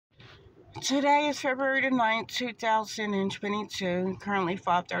Today is February the 9th, 2022, currently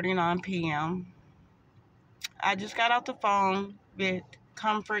 5:39 p.m. I just got off the phone with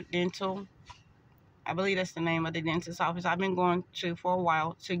Comfort Dental. I believe that's the name of the dentist office I've been going to for a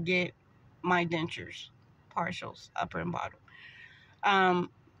while to get my dentures, partials, upper and bottom.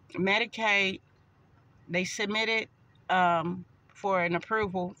 Medicaid, they submitted for an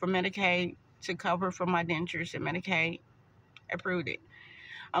approval for Medicaid to cover for my dentures, and Medicaid approved it.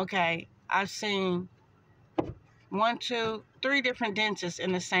 Okay, I've seen one, two, three different dentists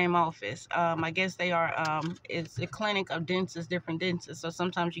in the same office. I guess they are, it's a clinic of dentists, different dentists. So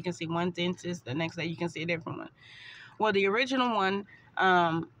sometimes you can see one dentist, the next day you can see a different one. Well, the original one,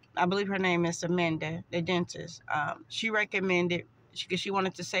 I believe her name is Amanda, the dentist. She recommended, because she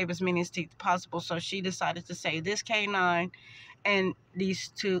wanted to save as many teeth as possible, so she decided to save this canine and these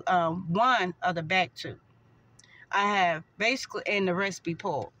two, one of the back two. I have basically, and the rest be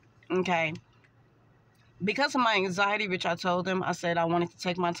pulled. Okay. Because of my anxiety, which I told them, I said I wanted to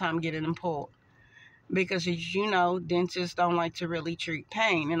take my time getting them pulled. Because as you know, dentists don't like to really treat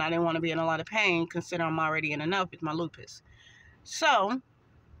pain. And I didn't want to be in a lot of pain considering I'm already in enough with my lupus. So,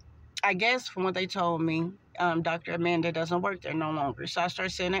 I guess from what they told me, Dr. Amanda doesn't work there no longer. So I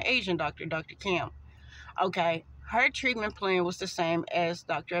started seeing an Asian doctor, Dr. Kim. Okay, her treatment plan was the same as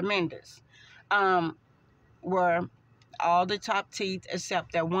Dr. Amanda's. Were all the top teeth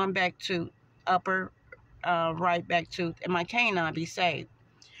except that one back tooth, upper right back tooth, and my canine be saved.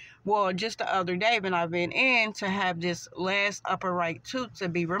 Well, just the other day when I've been in to have this last upper right tooth to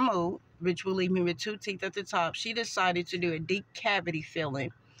be removed, which will leave me with two teeth at the top, she decided to do a deep cavity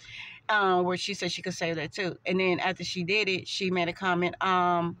filling, where she said she could save that tooth. And then after she did it, she made a comment,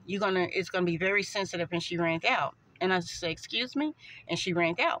 it's gonna be very sensitive, and she ran out. And I said, excuse me? And she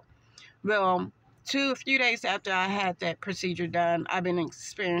ran out. Well, a few days after I had that procedure done, I've been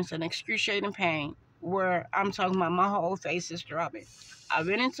experiencing excruciating pain where I'm talking about my whole face is dropping. I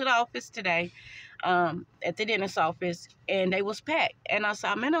went into the office today, at the dentist's office, and they was packed. And I said,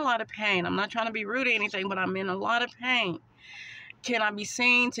 I'm in a lot of pain. I'm not trying to be rude or anything, but I'm in a lot of pain. Can I be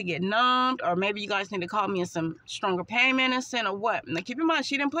seen to get numbed? Or maybe you guys need to call me in some stronger pain medicine or what? Now, keep in mind,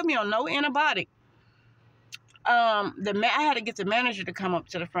 she didn't put me on no antibiotic. I had to get the manager to come up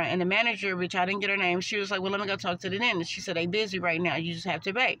to the front, and the manager, which I didn't get her name, she was like, well, let me go talk to the dentist. She said, they busy right now. You just have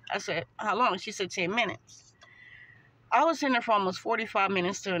to wait. I said, how long? She said, 10 minutes. I was in there for almost 45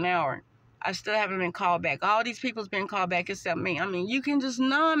 minutes to an hour. I still haven't been called back. All these people's been called back except me. I mean, you can just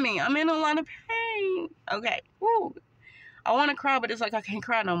numb me. I'm in a lot of pain. Okay. Woo. I want to cry, but it's like I can't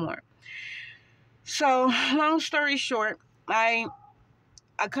cry no more. So, long story short, I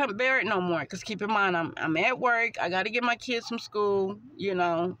couldn't bear it no more, because keep in mind, I'm at work. I got to get my kids from school. You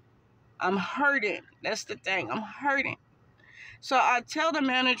know, I'm hurting. That's the thing. I'm hurting. So I tell the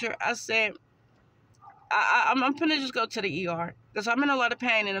manager, I said, I'm going to just go to the ER because I'm in a lot of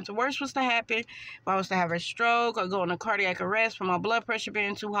pain. And if the worst was to happen, if I was to have a stroke or go into cardiac arrest for my blood pressure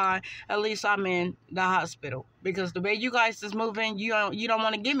being too high, at least I'm in the hospital. Because the way you guys is moving, you don't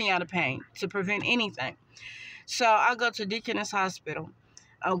want to get me out of pain to prevent anything. So I go to Deaconess Hospital.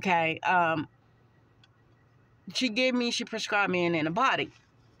 Okay, she prescribed me an antibiotic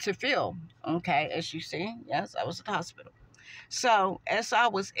to fill. Okay, as you see, yes, I was at the hospital. So as I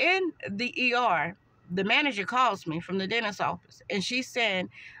was in the ER, the manager calls me from the dentist's office, and she said,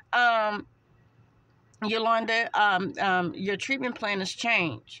 Yolanda, your treatment plan has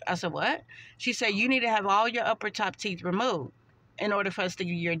changed. I said, what? She said, you need to have all your upper top teeth removed in order for us to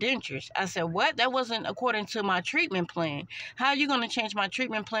give you your dentures. I said, what? That wasn't according to my treatment plan. How are you going to change my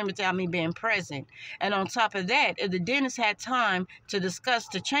treatment plan without me being present? And on top of that, if the dentist had time to discuss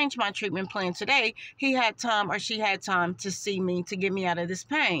to change my treatment plan today, he had time or she had time to see me to get me out of this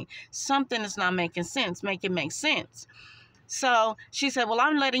pain. Something is not making sense. Make it make sense. So she said, well,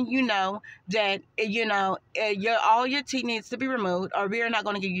 I'm letting you know that, all your teeth needs to be removed, or we are not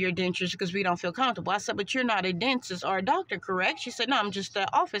going to give you your dentures because we don't feel comfortable. I said, but you're not a dentist or a doctor, correct? She said, no, I'm just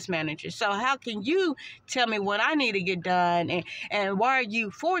the office manager. So how can you tell me what I need to get done? And why are you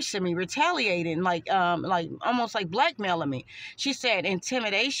forcing me, retaliating, like almost like blackmailing me? She said,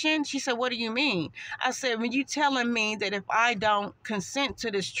 intimidation? She said, what do you mean? I said, when you telling me that if I don't consent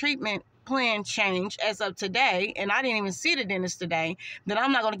to this treatment plan change as of today, and I didn't even see the dentist today, then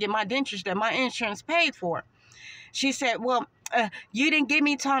I'm not going to get my dentures that my insurance paid for. She said, well, you didn't give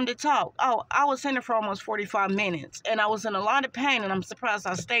me time to talk. Oh, I was in there for almost 45 minutes, and I was in a lot of pain, and I'm surprised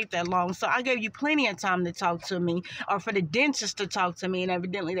I stayed that long. So I gave you plenty of time to talk to me, or for the dentist to talk to me, and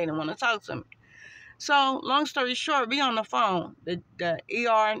evidently they didn't want to talk to me. So, long story short, we on the phone. The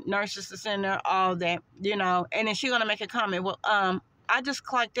ER nurses is in there, all that, and then she's going to make a comment. Well, I just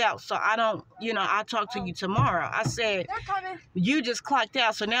clocked out, so I don't, I'll talk to you tomorrow. I said, you just clocked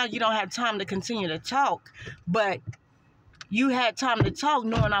out, so now you don't have time to continue to talk. But you had time to talk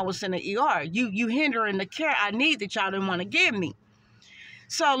knowing I was in the ER. You hindering the care I need that y'all didn't want to give me.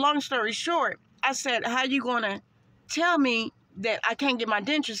 So long story short, I said, how you going to tell me that I can't get my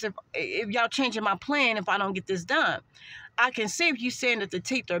dentures if y'all changing my plan if I don't get this done? I can see if you saying that the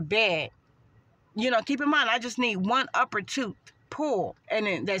teeth are bad. Keep in mind, I just need one upper tooth pulled, and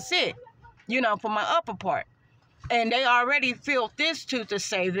then that's it, for my upper part. And they already filled this tooth to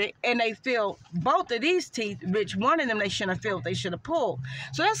save it, and they filled both of these teeth, which one of them they shouldn't have filled, they should have pulled.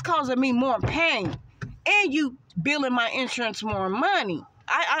 So that's causing me more pain, and you billing my insurance more money.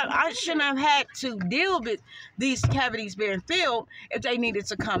 I shouldn't have had to deal with these cavities being filled if they needed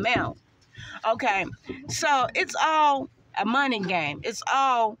to come out. Okay, so it's all a money game. It's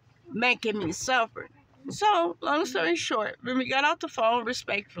all making me suffer. So, long story short, when we got off the phone,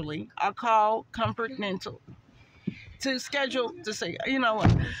 respectfully, I called Comfort Dental to schedule to say, you know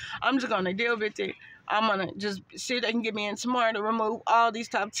what, I'm just going to deal with it. I'm going to just see if they can get me in tomorrow to remove all these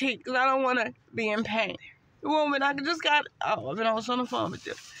top teeth because I don't want to be in pain. The woman I just got off and I was on the phone with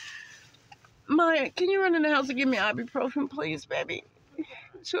you. Maya, can you run in the house and give me ibuprofen, please, baby?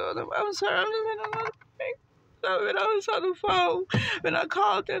 Sure, I'm sorry, I'm just in another thing. So when I was on the phone, when I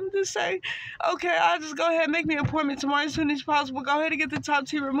called them to say, okay, I'll just go ahead and make me an appointment tomorrow as soon as possible. Go ahead and get the top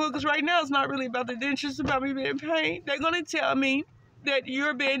teeth removed because right now it's not really about the dentures, it's about me being in pain. They're going to tell me that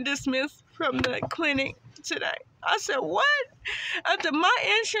you're being dismissed from the clinic today. I said, what? After my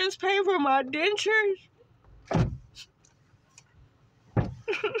insurance paid for my dentures?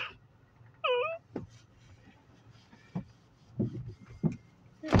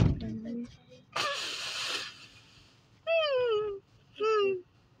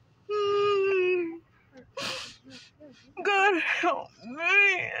 God help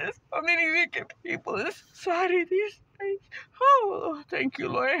me. So many wicked people inside of these things. Oh, thank you,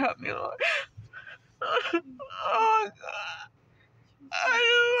 Lord. Help me, Lord. Oh, God.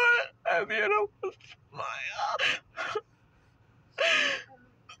 I beautiful smile.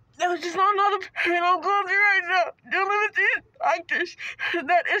 There's just not another pain I'm going through right now. Dealing with these doctors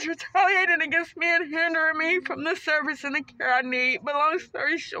that is retaliating against me and hindering me from the service and the care I need. But long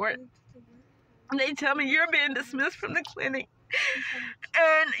story short, they tell me you're being dismissed from the clinic.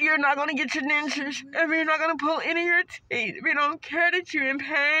 And you're not going to get your dentures. And we're not going to pull any of your teeth. We don't care that you're in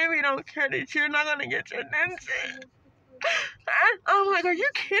pain. We don't care that you're not going to get your dentures. I'm like, are you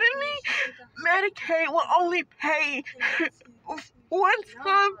kidding me? Medicaid will only pay one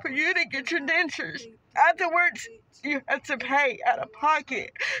time for you to get your dentures. Afterwards, you have to pay out of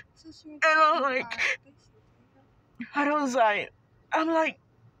pocket. And I'm like,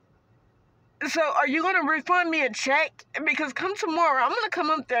 so are you going to refund me a check? Because come tomorrow, I'm going to come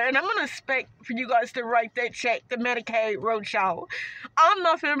up there and I'm going to expect for you guys to write that check to Medicaid wrote y'all. I'm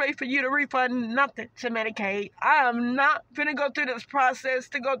not going to wait for you to refund nothing to Medicaid. I am not going to go through this process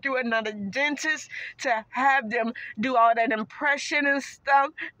to go through another dentist to have them do all that impression and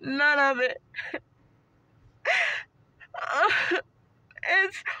stuff. None of it.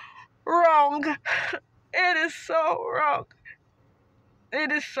 It's wrong. It is so wrong.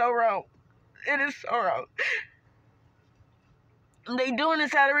 It is so wrong. It is so wrong. They doing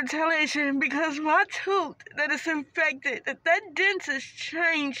this out of retaliation because my tooth that is infected, that dentist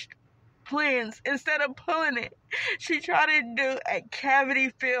changed plans instead of pulling it. She tried to do a cavity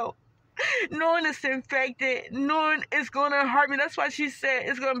fill, knowing it's infected, knowing it's going to hurt me. That's why she said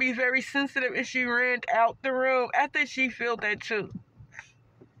it's going to be very sensitive if she ran out the room after she filled that tooth.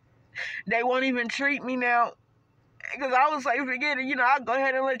 They won't even treat me now. Because I was like, forget it, I'll go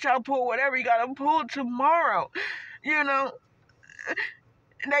ahead and let y'all pull whatever you got to pull tomorrow. They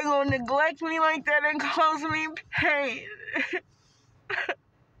going to neglect me like that and cause me pain.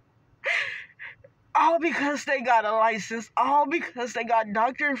 All because they got a license. All because they got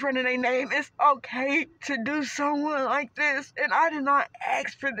doctor in front of their name. It's okay to do someone like this. And I did not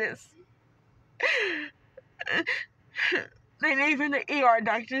ask for this. And even the ER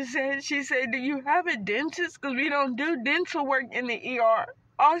doctor she said, do you have a dentist? Because we don't do dental work in the ER.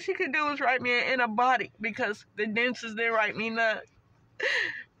 All she could do was write me an antibiotic because the dentist didn't write me none.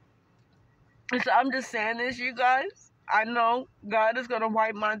 So I'm just saying this, you guys. I know God is going to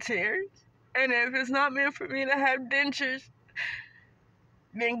wipe my tears. And if it's not meant for me to have dentures,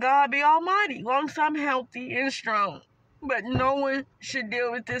 then God be almighty. Long as I'm healthy and strong. But no one should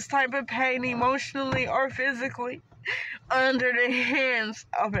deal with this type of pain emotionally or physically under the hands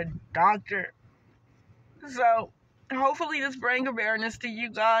of a doctor. So hopefully this brings awareness to you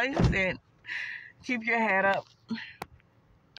guys and keep your head up.